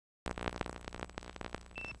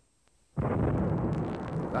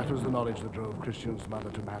That was the knowledge that drove Christian's mother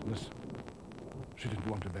to madness. She didn't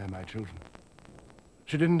want to bear my children.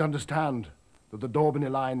 She didn't understand that the Daubeny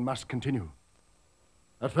line must continue.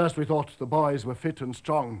 At first we thought the boys were fit and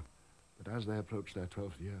strong, but as they approached their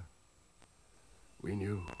 12th year, we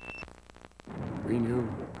knew. We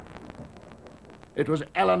knew. It was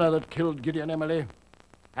Eleanor that killed Gideon Emily,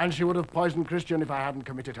 and she would have poisoned Christian if I hadn't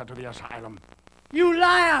committed her to the asylum. You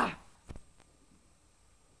liar!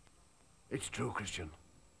 It's true, Christian.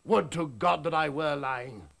 Would to God that I were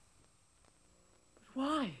lying. But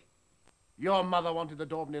why? Your mother wanted the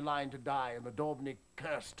Daubeny line to die, and the Daubeny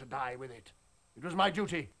curse to die with it. It was my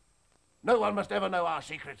duty. No one must ever know our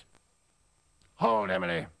secret. Hold,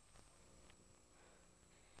 Emily.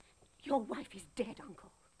 Your wife is dead,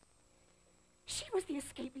 Uncle. She was the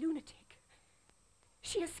escaped lunatic.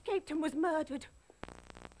 She escaped and was murdered.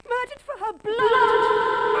 Murdered for her blood!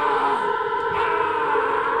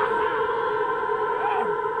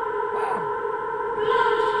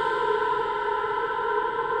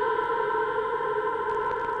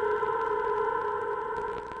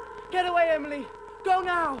 Get away, Emily! Go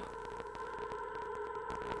now!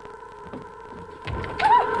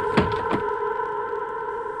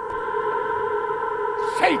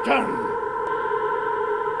 Satan!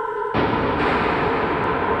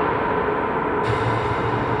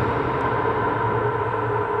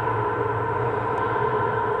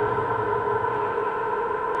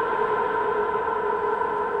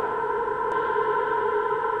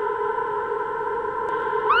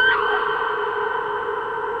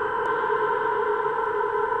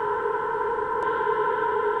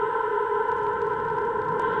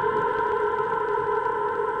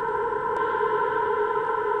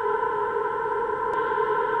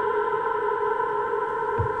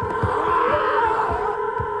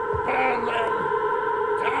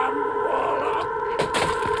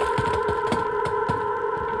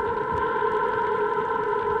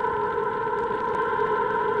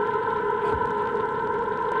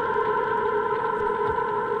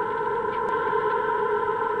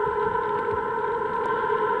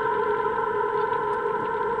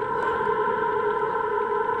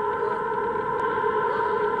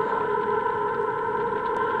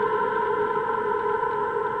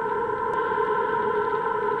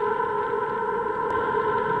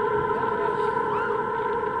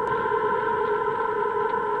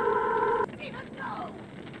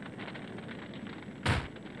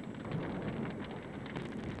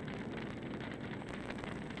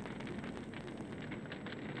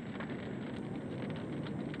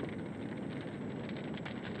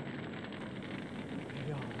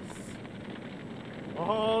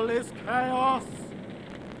 All is chaos.